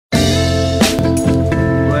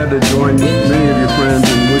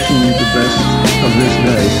wishing you the best of this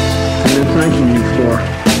day, and then thanking you for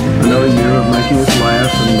another year of making us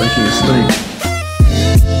laugh and making us think.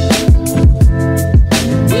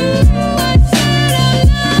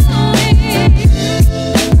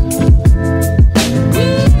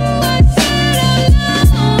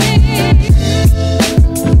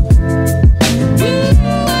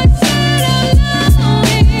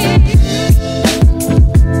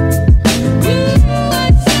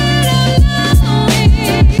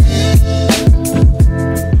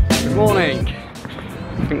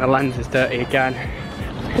 The lens is dirty again.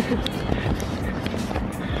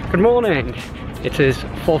 Good morning. It is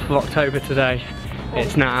 4th of October today.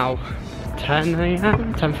 It's now 10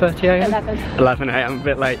 AM, 10:30 AM? 11 AM, a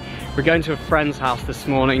bit late. We're going to a friend's house this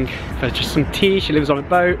morning for just some tea. She lives on a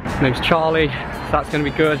boat. Her name's Charlie, so that's going to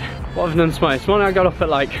be good. What have I done this morning? This morning I got up at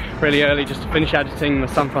like really early just to finish editing the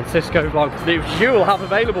San Francisco vlog, which you will have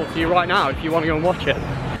available to you right now if you want to go and watch it.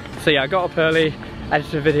 So yeah, I got up early,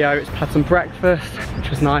 edited a video, had some breakfast, which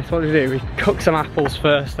was nice. What did we do? We cooked some apples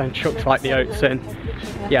first, then chucked like the oats in.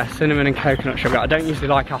 Yeah, cinnamon and coconut sugar. I don't usually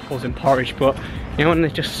like apples in porridge, but you know when they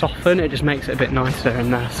just soften, it just makes it a bit nicer in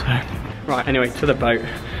there, so. Right, anyway, to the boat.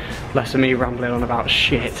 Less of me rambling on about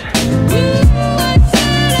shit.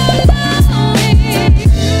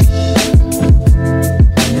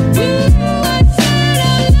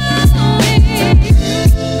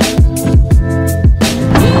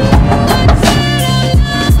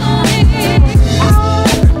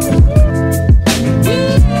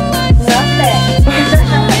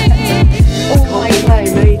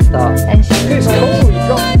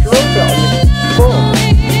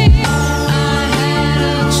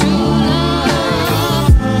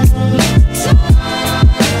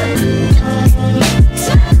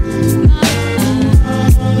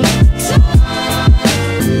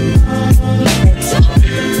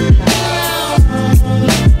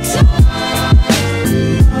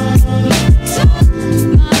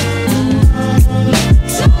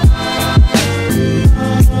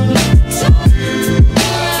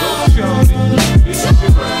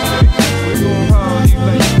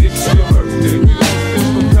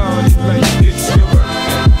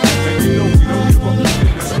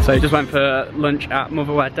 So just went for lunch at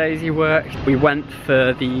Motherware Daisy work. We went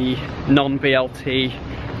for the non-BLT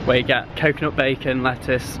where you get coconut bacon,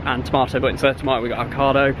 lettuce and tomato, but instead of tomato we got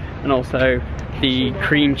avocado, and also the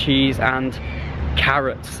cream cheese and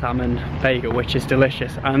carrot salmon bagel, which is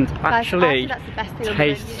delicious and actually that's the best thing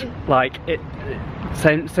tastes like it,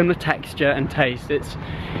 similar texture and taste. It's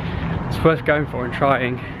worth going for and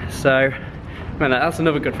trying. So man, that's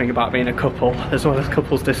another good thing about being a couple, as well as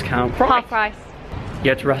couples discount. Half price.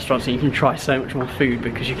 You go to restaurants and you can try so much more food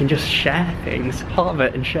because you can just share things, halve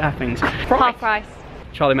it and share things. Half price.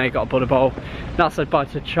 Charlie May got a butter bowl. Now I said bye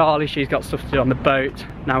to Charlie, she's got stuff to do on the boat.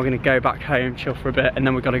 Now we're gonna go back home, chill for a bit, and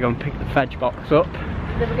then we've got to go and pick the veg box up.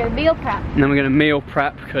 Then we're gonna meal prep. And then we're gonna meal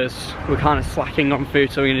prep because we're kind of slacking on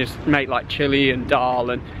food, so we're gonna just make like chili and dal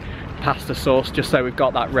and pasta sauce just so we've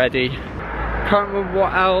got that ready. Can't remember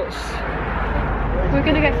what else. We're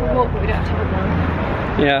gonna go for a walk, but we don't have to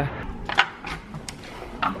have one. Yeah.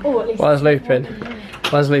 Oh, at least Where's Lupin?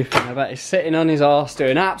 Where's Lupin? I bet he's sitting on his arse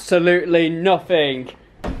doing absolutely nothing.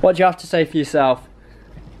 What do you have to say for yourself?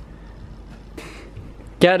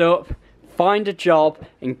 Get up, find a job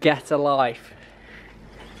and get a life.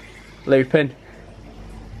 Lupin.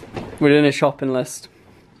 We're doing a shopping list.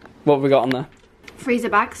 What have we got on there? freezer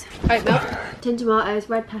bags, oat milk, tin tomatoes,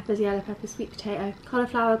 red peppers, yellow peppers, sweet potato,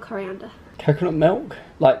 cauliflower, coriander. Coconut milk?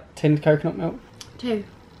 Like tinned coconut milk? 2.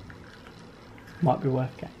 Might be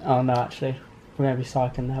worth getting. Oh no, actually, we're going to be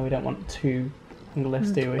cycling there. We don't want 2 on the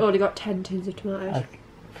list, do we? Already got 10 tins of tomatoes. Okay.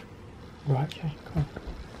 Right, okay, cool.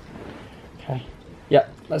 Okay.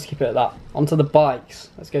 Yep, let's keep it at that. On to the bikes.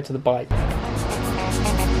 Let's go to the bikes.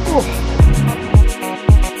 Ooh.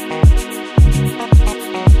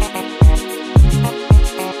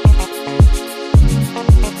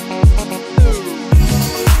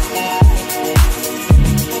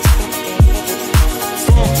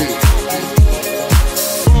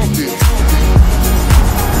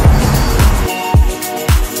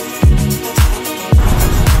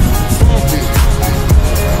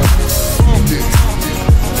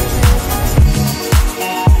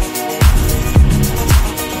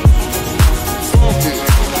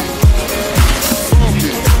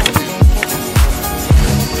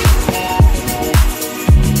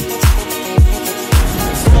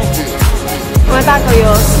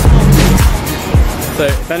 So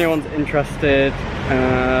if anyone's interested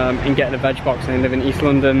in getting a veg box and they live in East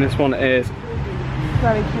London, this one is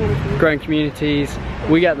Growing Communities.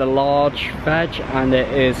 We get the large veg and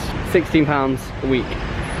it is £16 a week.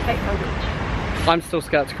 I'm still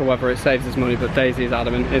sceptical whether it saves us money, but Daisy is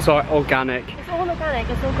adamant. It's all organic. It's all organic,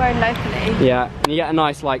 it's all grown locally. Yeah, and you get a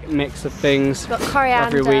nice like mix of things Got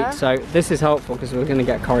coriander every week, so this is helpful because we're going to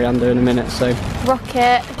get coriander in a minute. So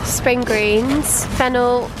rocket, spring greens,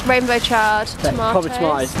 fennel, rainbow chard,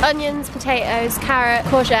 tomatoes, onions, potatoes, carrot,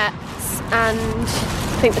 courgettes, and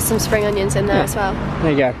I think there's some spring onions in there as well.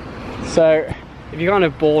 There you go. So if you're kind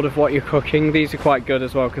of bored of what you're cooking, these are quite good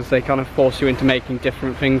as well because they kind of force you into making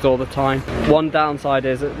different things all the time. One downside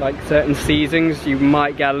is that like certain seasons you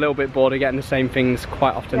might get a little bit bored of getting the same things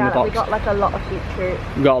quite often in the box. We got like a lot of beetroot.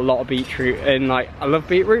 We got a lot of beetroot, and like I love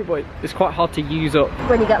beetroot, but it's quite hard to use up.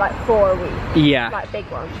 When you get like 4 a week. Yeah. Like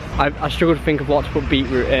big ones. I struggle to think of what to put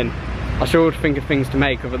beetroot in. I struggle to think of things to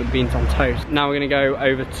make other than beans on toast. Now we're going to go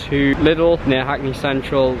over to Lidl near Hackney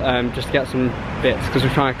Central just to get some bits because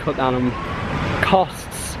we're trying to cut down on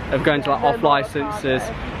costs of going to like off licenses.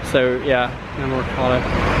 So yeah, no more avocado.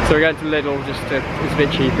 So we're going to Lidl just to, it's a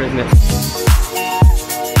bit cheaper, isn't it?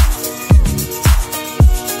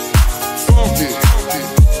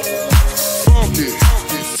 Funky,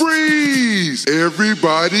 freeze!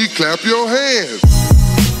 Everybody clap your hands.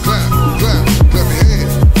 Clap, clap, clap your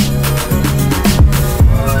hands.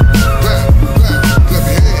 Clap, clap, clap your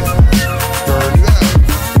hands. Burn it out.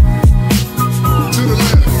 To the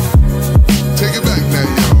left. Take it back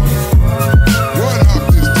now, y'all. One hop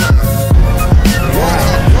this time. One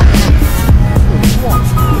hop, one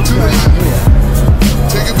hop. To the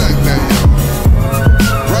left. Take it back now,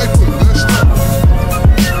 y'all. Right foot, let's stop.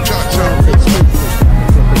 Cha-cha, real slow.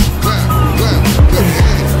 Clap, clap, clap your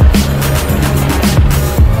hands. Clap,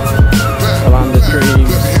 clap, clap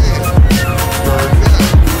your hands. Burn it out.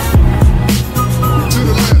 To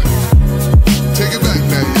the left. Take it back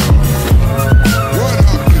now, y'all. One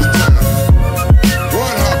hop this time.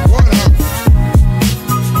 One hop,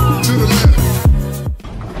 to the left.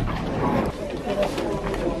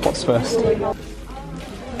 What's first?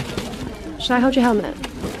 Should I hold your helmet?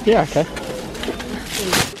 Yeah, okay.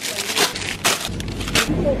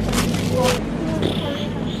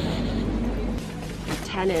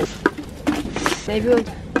 £10. Maybe we'll...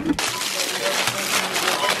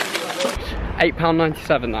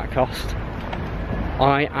 £8.97 that cost.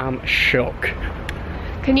 I am shook.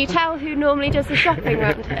 Can you tell who normally does the shopping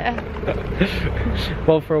around here?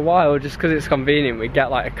 Well, for a while, just because it's convenient, we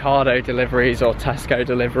get like Ocado deliveries or Tesco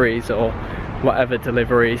deliveries or whatever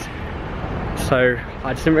deliveries. So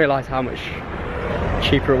I just didn't realise how much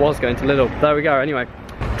cheaper it was going to Lidl. There we go. Anyway,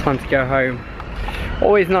 time to go home.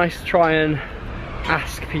 Always nice to try and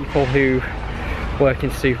ask people who work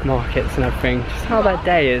in supermarkets and everything just how their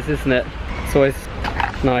day is, isn't it? It's always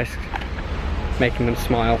nice making them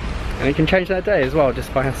smile. And it can change their day as well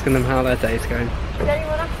just by asking them how their day's going. Did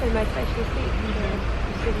anyone ask them motivational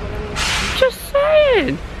speech? Just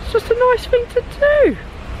saying! It's just a nice thing to do!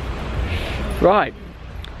 Right.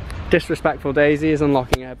 Disrespectful Daisy is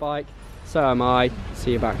unlocking her bike. So am I.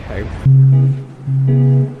 See you back home.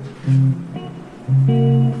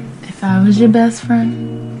 If I was your best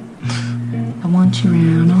friend, I want you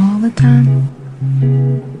around all the time.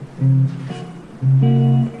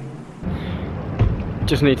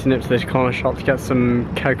 Just need to nip to this corner shop to get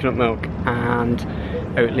some coconut milk and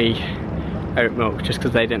Oatly oat milk just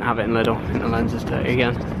because they didn't have it in Lidl. I think the lens is dirty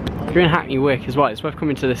again. If you're in Hackney Wick as well, it's worth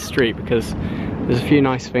coming to this street because there's a few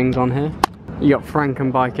nice things on here. You got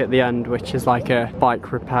Franken Bike at the end, which is like a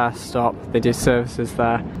bike repair stop. They do services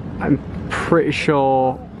there. I'm pretty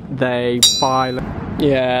sure they buy...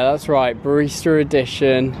 Yeah, that's right, Barista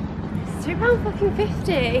Edition. It's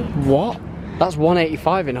 £2.50. What? That's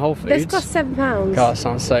 $1.85 in Whole Foods. This costs £7. God, that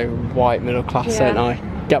sounds so white middle class, don't I?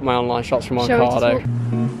 Get my online shops from Ocado.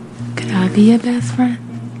 Could I be your best friend?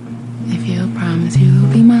 If you'll promise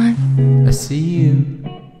you'll be mine. I see you,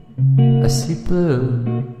 I see blue.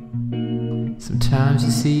 Sometimes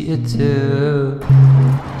you see it too.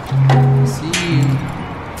 I see you,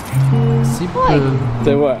 I see blue.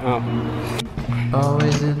 They were, oh.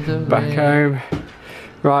 Always in the Back rain. home.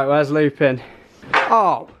 Right, where's Lupin?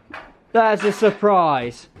 Oh, there's a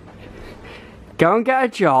surprise. Go and get a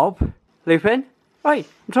job, Lupin. Wait,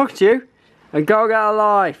 I'm talking to you. And go get a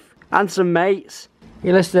life. And some mates.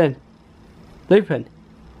 You listening? Lupin.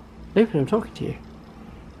 Lupin, I'm talking to you.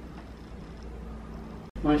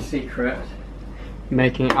 My secret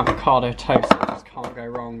making avocado toast that just can't go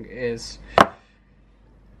wrong is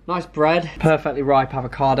nice bread, perfectly ripe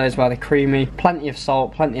avocados where they're creamy, plenty of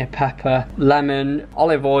salt, plenty of pepper, lemon,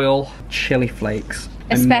 olive oil, chili flakes.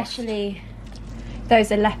 Especially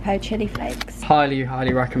those Aleppo chili flakes. Highly,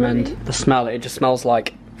 highly recommend. The smell, it just smells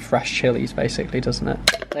like fresh chilies basically, doesn't it?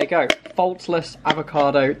 There you go, faultless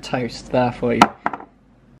avocado toast there for you.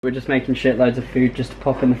 We're just making shitloads of food just to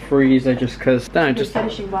pop in the freezer just because, just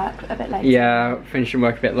finishing work a bit later. Yeah, finishing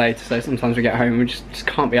work a bit later, so sometimes we get home and we just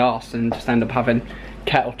can't be arsed and just end up having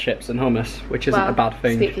kettle chips and hummus, which isn't a bad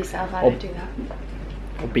thing. Speak for yourself, I don't do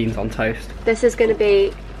that. Or beans on toast. This is going to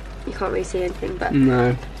be, you can't really see anything, but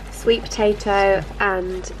no. Sweet potato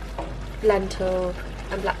and lentil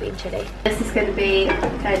and black bean chilli. This is going to be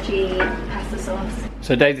veggie pasta sauce.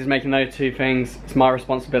 So Daisy's making those two things. It's my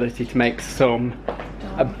responsibility to make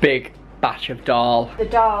a big batch of dal. The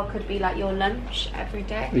dal could be like your lunch every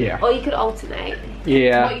day. Yeah. Or you could alternate.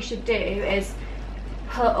 Yeah. So what you should do is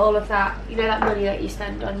put all of that, you know, that money that you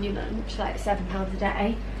spend on your lunch, like £7 a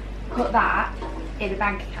day, put that in a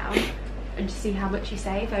bank account and just see how much you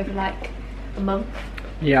save over like a month.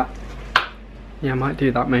 Yeah. Yeah, I might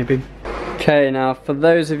do that maybe. Okay, now for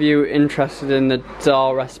those of you interested in the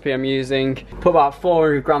dal recipe I'm using, put about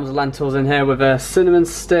 400 grams of lentils in here with a cinnamon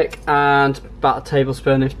stick and about a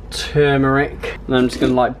tablespoon of turmeric. And I'm just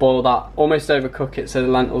gonna like boil that, almost overcook it so the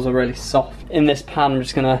lentils are really soft. In this pan, I'm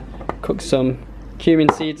just gonna cook some cumin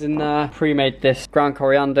seeds in there. Pre-made this ground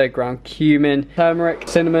coriander, ground cumin, turmeric,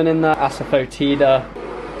 cinnamon in there, asafoetida,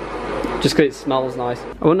 just because it smells nice. I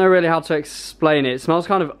wouldn't know really how to explain it. It smells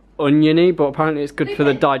kind of oniony, but apparently it's good for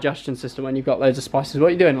the digestion system when you've got loads of spices. What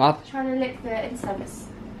are you doing, lad? Trying to lick the incense.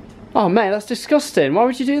 Oh mate, that's disgusting. Why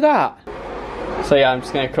would you do that? So yeah, I'm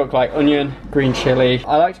just gonna cook like onion, green chilli.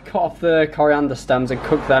 I like to cut off the coriander stems and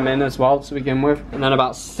cook them in as well to begin with. And then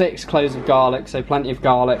about 6 cloves of garlic, so plenty of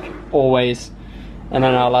garlic, always. And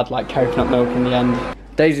then I'll add like coconut milk in the end.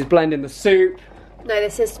 Daisy's blending the soup. No,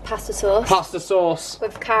 this is pasta sauce. Pasta sauce.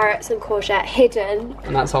 With carrots and courgette hidden.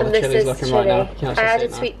 And that's how the chili's looking right now. I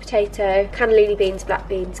added sweet potato, cannellini beans, black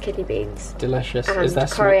beans, kidney beans. Delicious. And is there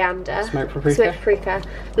coriander. Smoked paprika? Smoked paprika.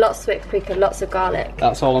 Lots of smoked paprika, lots of garlic.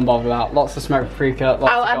 That's all I'm bothered about. Lots of smoked paprika, lots of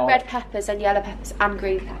garlic. And red peppers and yellow peppers and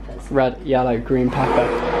green peppers. Red, yellow, green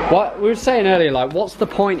pepper. What we were saying earlier, like, what's the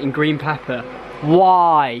point in green pepper?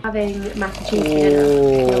 Why? Having mac and cheese for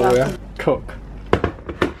dinner. Oh, yeah. Cook.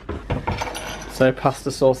 So pasta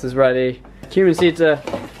sauce is ready. Cumin seeds are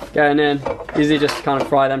going in. Usually just kind of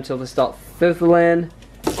fry them till they start sizzling.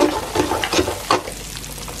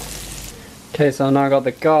 Okay, so now I've got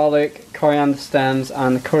the garlic, coriander stems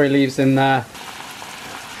and the curry leaves in there.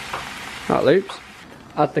 That loops.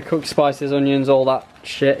 Add the cooked spices, onions, all that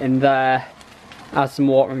shit in there. Add some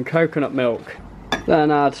water and coconut milk. Then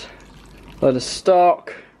add a load of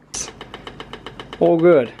stock. All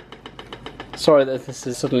good. Sorry that this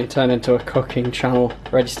has suddenly turned into a cooking channel.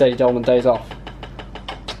 Ready, steady, Dolman days off.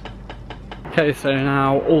 Okay, so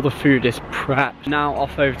now all the food is prepped. Now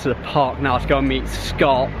off over to the park now to go and meet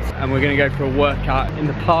Scott, and we're gonna go for a workout in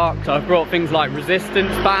the park. So I've brought things like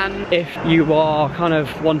resistance band. If you are kind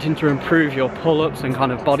of wanting to improve your pull-ups and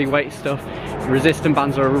kind of body weight stuff, resistance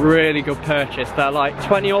bands are a really good purchase. They're like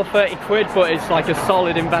 20 or 30 quid, but it's like a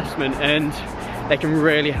solid investment and they can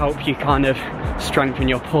really help you kind of strengthen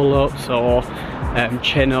your pull-ups or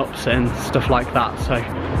chin-ups and stuff like that, so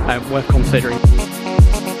worth considering.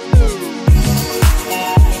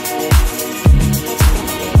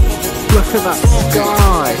 Look at that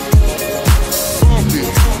sky!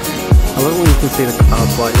 I love when you can see the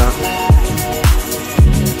clouds like that.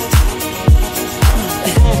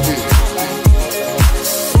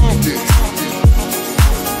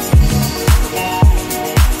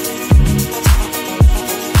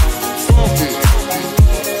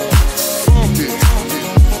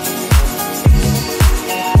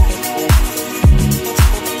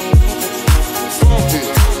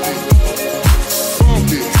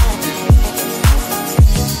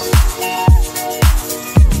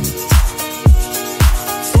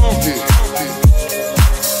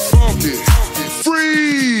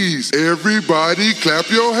 Everybody clap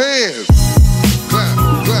your hands.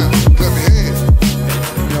 Clap, clap, clap your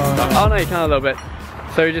hands. Oh no, you can a little bit.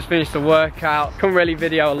 So we just finished the workout. Couldn't really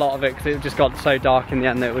video a lot of it because it just got so dark in the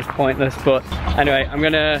end that it was pointless. But anyway, I'm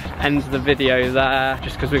gonna end the video there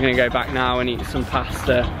just because we're gonna go back now and eat some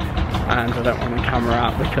pasta. And I don't want the camera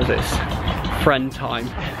out because it's friend time.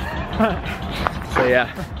 So yeah,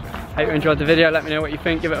 hope you enjoyed the video. Let me know what you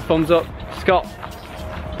think. Give it a thumbs up. Scott,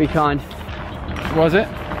 be kind. Was it?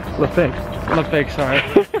 Look big. Look big, sorry.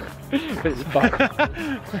 It's fine.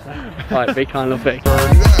 Right, be kind, look big.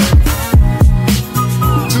 Turn it up.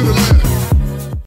 To the left.